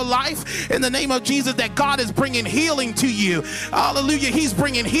over your life, in the name of Jesus, that God is bringing healing to you. Hallelujah. He's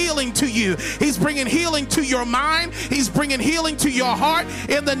bringing healing to you. He's bringing healing to your mind. He's bringing healing to your heart.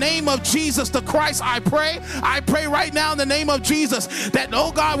 In the name of Jesus the Christ, I pray right now in the name of Jesus that,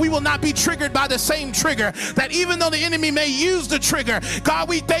 oh God, we will not be triggered by the same trigger, that even though the enemy may use the trigger, God,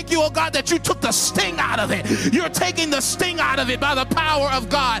 we thank you, oh God, that you took the sting out of it. You're taking the sting out of it by the power of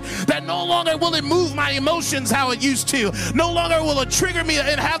God, that no longer will it move my emotions how it used to. No longer will it trigger me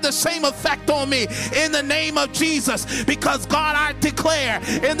and have the same effect on me in the name of Jesus. Because God, I declare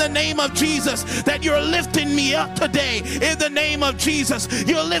in the name of Jesus that you're lifting me up today. In the name of Jesus,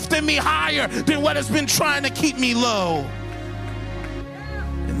 you're lifting me higher than what has been trying to keep me low.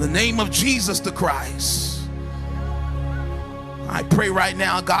 In the name of Jesus the Christ, I pray right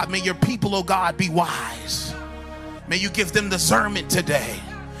now, God, may your people, oh God, be wise. May you give them discernment today.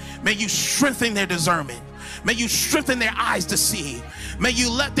 May you strengthen their discernment. May you strengthen their eyes to see. May you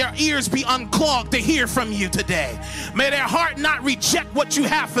let their ears be unclogged to hear from you today. May their heart not reject what you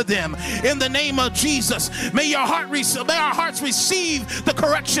have for them. In the name of Jesus, may our hearts receive the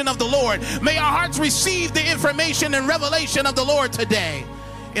correction of the Lord. May our hearts receive the information and revelation of the Lord today.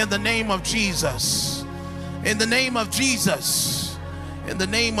 In the name of Jesus. In the name of Jesus. In the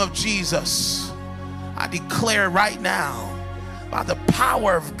name of Jesus. I declare right now, by the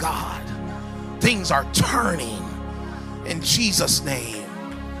power of God, things are turning in Jesus' name.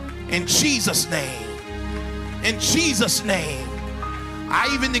 In Jesus' name. In Jesus' name. I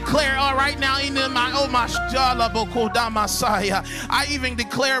even declare right now in I even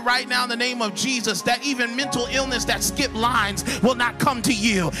declare right now in the name of Jesus that even mental illness that skip lines will not come to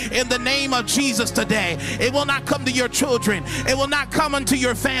you. In the name of Jesus today, it will not come to your children. It will not come unto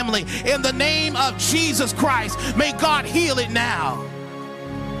your family. In the name of Jesus Christ, may God heal it now.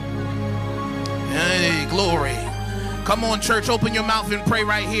 Hey, glory. Come on, church, open your mouth and pray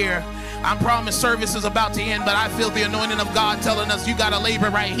right here. I promise service is about to end, but I feel the anointing of God telling us you got to labor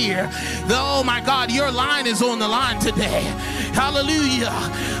right here. Oh my God, your line is on the line today. Hallelujah.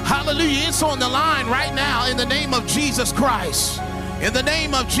 Hallelujah. It's on the line right now in the name of Jesus Christ. In the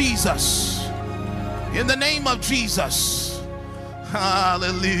name of Jesus. In the name of Jesus.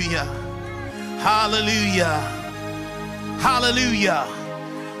 Hallelujah. Hallelujah. Hallelujah.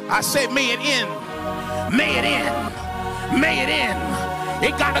 I said, may it end. May it end. May it end.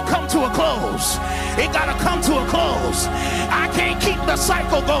 It got to come to a close. It got to come to a close. I can't keep the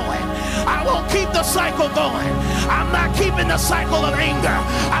cycle going. I won't keep the cycle going. I'm not keeping the cycle of anger.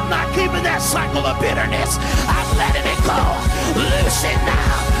 I'm not keeping that cycle of bitterness. I'm letting it go. Loose it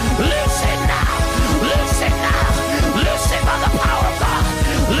now. Loose it now. Loose it now. Loose it by the power of God.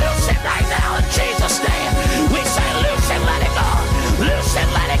 Loose it right now in Jesus' name. We say loose it, let it go. Loose it,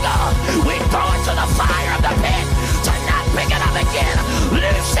 let it go. We throw it to the fire of the pit to not pick it up again.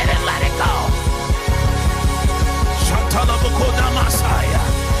 Loose it and let it go.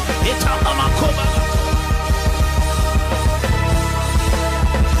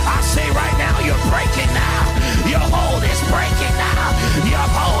 I say right now, you're breaking now. Your hold is breaking now. Your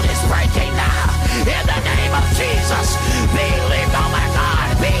hold is breaking now. In the name of Jesus, be healed, oh my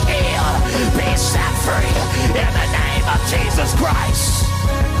God, be healed, be set free. In the name of Jesus Christ.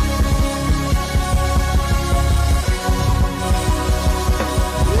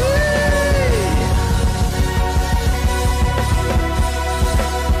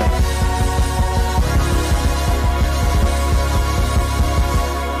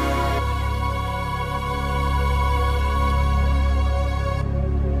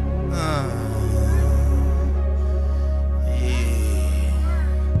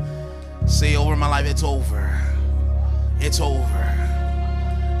 Say over my life, it's over. It's over.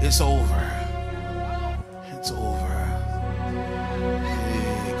 It's over. It's over.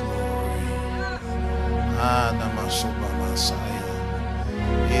 Hey, glory. Namasoba Masaya.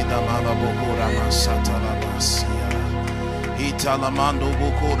 Idamala Bokura Masatala Masia. Italamando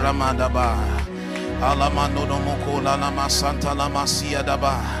Bokura Madaba. Alamando Mokola Namasanta Lamasia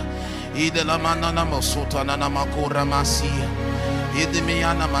Daba. Idalamana Namosota Namakura Masia.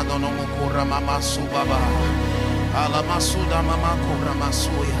 Idimiana Madono Mokura Mamasubaba. Alamasuda Mamakura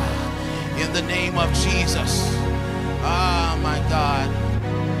Masuya. In the name of Jesus. Ah, my God.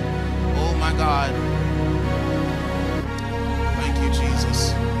 Oh, my God. Thank you,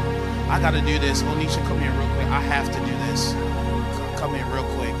 Jesus. I got to do this. Onisha, come here real quick. I have to do this. Come here real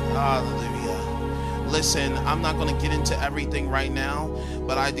quick. Hallelujah. Listen, I'm not going to get into everything right now,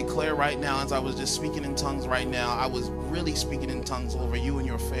 but I declare right now, as I was just speaking in tongues right now, I was really speaking in tongues over you and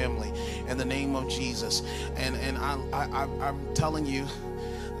your family in the name of Jesus. And I'm telling you,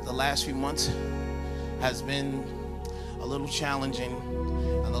 the last few months has been a little challenging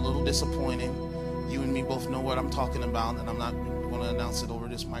and a little disappointing. You and me both know what I'm talking about, and I'm not going to announce it over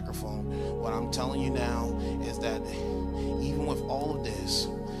this microphone. What I'm telling you now is that even with all of this,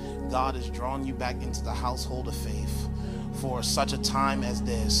 God has drawn you back into the household of faith for such a time as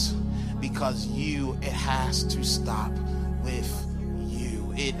this, because it has to stop with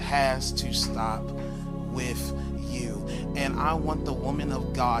you. It has to stop with you. And I want the woman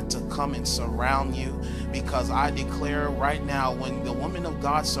of God to come and surround you, because I declare right now, when the women of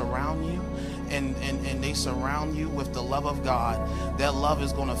God surround you, and they surround you with the love of God, that love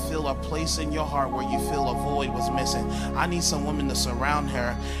is going to fill a place in your heart where you feel a void was missing. I need some women to surround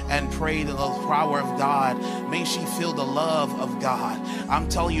her and pray to the power of God. May she feel the love of God. I'm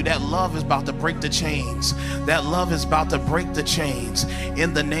telling you, that love is about to break the chains. That love is about to break the chains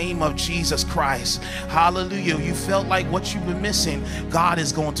in the name of Jesus Christ. Hallelujah. You felt like what you've been missing, God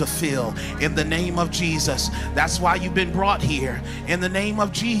is going to fill in the name of Jesus. That's why you've been brought here in the name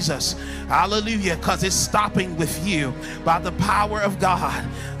of Jesus. Hallelujah. Because it's stopping with you by the power of God.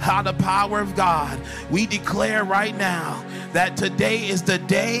 How the power of God. We declare right now that today is the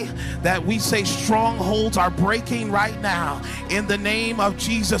day that we say strongholds are breaking right now in the name of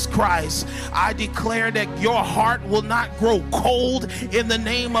Jesus Christ. I declare that your heart will not grow cold in the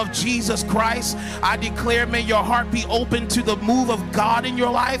name of Jesus Christ. I declare, may your heart be open to the move of God in your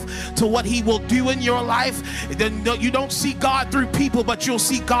life, to what he will do in your life. You don't see God through people, but you'll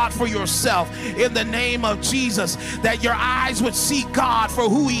see God for yourself in the name of Jesus, that your eyes would see God for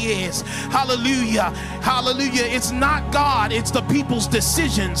who he is. Hallelujah. Hallelujah. It's not God, it's the people's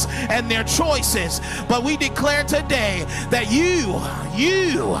decisions and their choices. But we declare today that you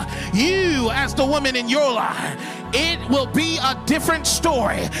as the woman in your life, it will be a different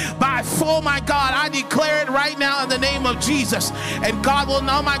story. Oh my God, I declare it right now in the name of Jesus. And God will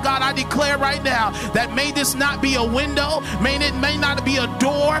know, my God, I declare right now that may this not be a window, may not be a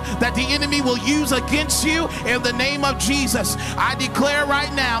door that the enemy will use against you in the name of Jesus. I declare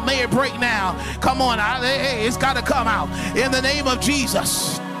right now, may it break now. Come on, hey, it's got to come out in the name of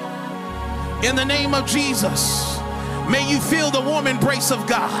Jesus. In the name of Jesus, may you feel the warm embrace of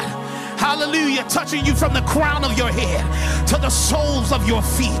God. Hallelujah, touching you from the crown of your head to the soles of your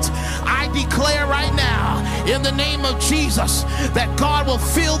feet. I declare right now in the name of Jesus that God will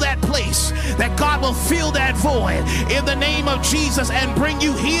fill that place, that God will fill that void in the name of Jesus and bring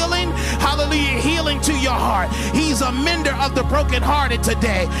you healing. Hallelujah, healing to your heart. He's a mender of the brokenhearted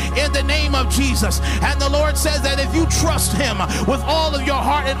today in the name of Jesus. And the Lord says that if you trust him with all of your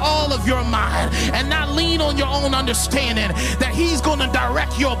heart and all of your mind and not lean on your own understanding, that he's going to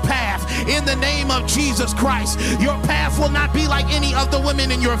direct your path in the name of Jesus Christ. Your path will not be like any of the women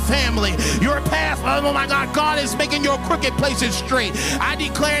in your family. Your path, oh my God, God is making your crooked places straight. I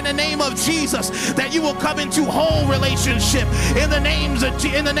declare in the name of Jesus that you will come into whole relationship in the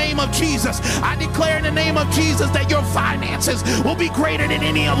name of Jesus. I declare in the name of Jesus that your finances will be greater than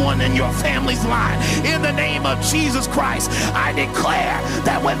anyone in your family's line. In the name of Jesus Christ, I declare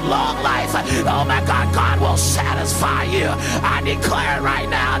that with long life, oh my God, God will satisfy you. I declare right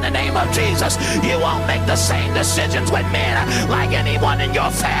now in the name of Jesus, you won't make the same decisions with men like anyone in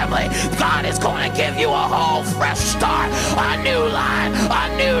your family. God is going to give you a whole fresh start, a new line, a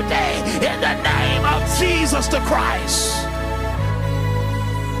new day in the name of Jesus the Christ.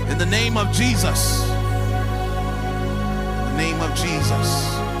 In the name of Jesus. In the name of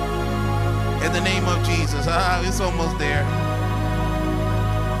Jesus. In the name of Jesus. It's almost there.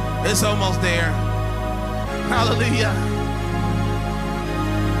 It's almost there. Hallelujah.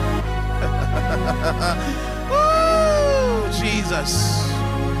 Woo, Jesus.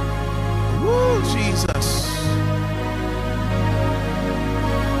 Woo, Jesus.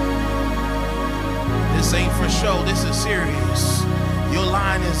 This ain't for show. This is serious. Your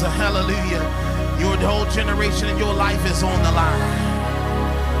line is a hallelujah. Your whole generation and your life is on the line.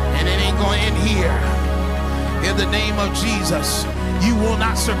 And it ain't going to end here. In the name of Jesus, you will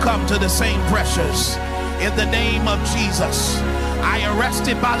not succumb to the same pressures. In the name of Jesus, I arrest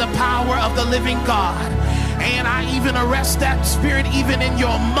it by the power of the living God. And I even arrest that spirit even in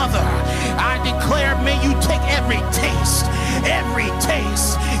your mother. I declare, may you take every taste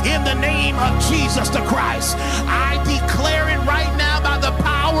in the name of Jesus the Christ. I declare it right now by the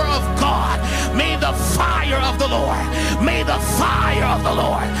power of God. May the fire of the Lord, may the fire of the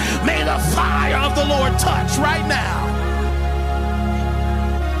Lord, may the fire of the Lord touch right now.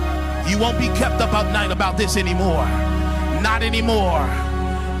 You won't be kept up at night about this anymore. Not anymore.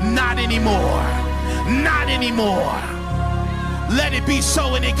 Not anymore. Not anymore. Let it be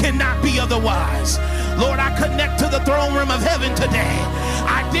so, and it cannot be otherwise. Lord, I connect to the throne room of heaven today.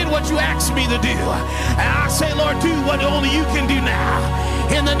 I did what you asked me to do. And I say, Lord, do what only you can do now.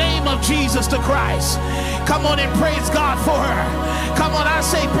 In the name of Jesus the Christ. Come on and praise God for her. Come on, I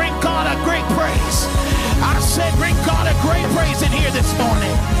say, bring God a great praise. I said, bring God a great praise in here this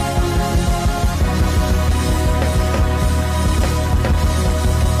morning.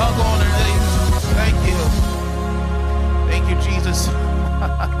 I'll go on there, ladies. Thank you. Thank you, Jesus.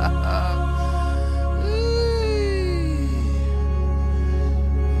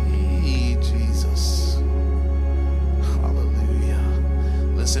 Jesus. Hallelujah.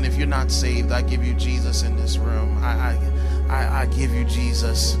 Listen, if you're not saved, I give you Jesus in this room. I give you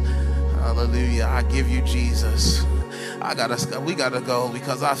Jesus. Hallelujah. I give you Jesus. We gotta go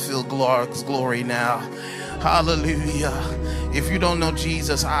because I feel glory now. Hallelujah. If you don't know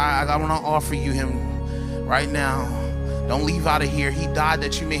Jesus, I want to offer you him right now. Don't leave out of here. He died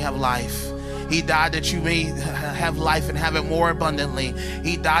that you may have life. He died that you may have life and have it more abundantly.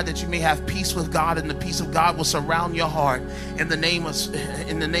 He died that you may have peace with God, and the peace of God will surround your heart in the name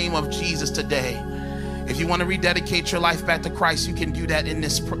of Jesus today. If you want to rededicate your life back to Christ, you can do that in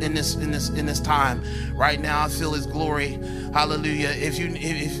this time. Right now, I feel his glory. Hallelujah. If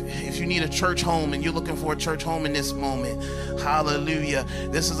you need a church home and you're looking for a church home in this moment, hallelujah,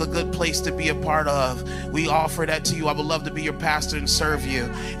 this is a good place to be a part of. We offer that to you. I would love to be your pastor and serve you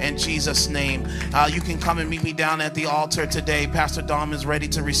in Jesus' name. You can come and meet me down at the altar today. Pastor Dom is ready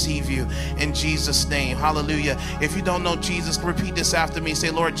to receive you in Jesus' name. Hallelujah. If you don't know Jesus, repeat this after me.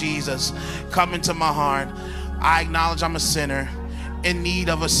 Say, Lord Jesus, come into my heart. I acknowledge I'm a sinner in need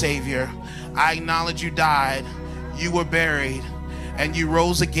of a Savior. I acknowledge you died, you were buried, and you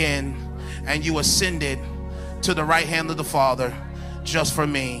rose again, and you ascended to the right hand of the Father just for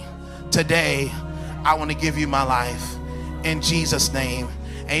me. Today, I want to give you my life in Jesus' name.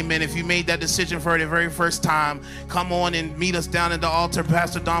 Amen. If you made that decision for the very first time, come on and meet us down at the altar.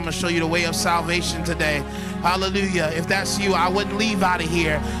 Pastor Dom will show you the way of salvation today. Hallelujah. If that's you, I wouldn't leave out of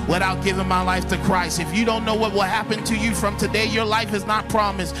here without giving my life to Christ. If you don't know what will happen to you from today, your life is not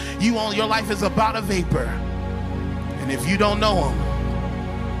promised. Your life is about a vapor. And if you don't know him,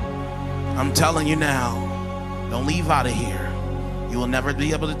 I'm telling you now, don't leave out of here. You will never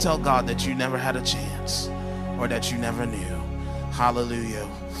be able to tell God that you never had a chance or that you never knew. Hallelujah.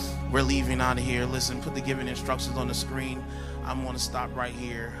 We're leaving out of here. Listen, put the giving instructions on the screen. I'm going to stop right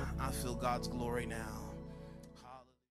here. I feel God's glory now.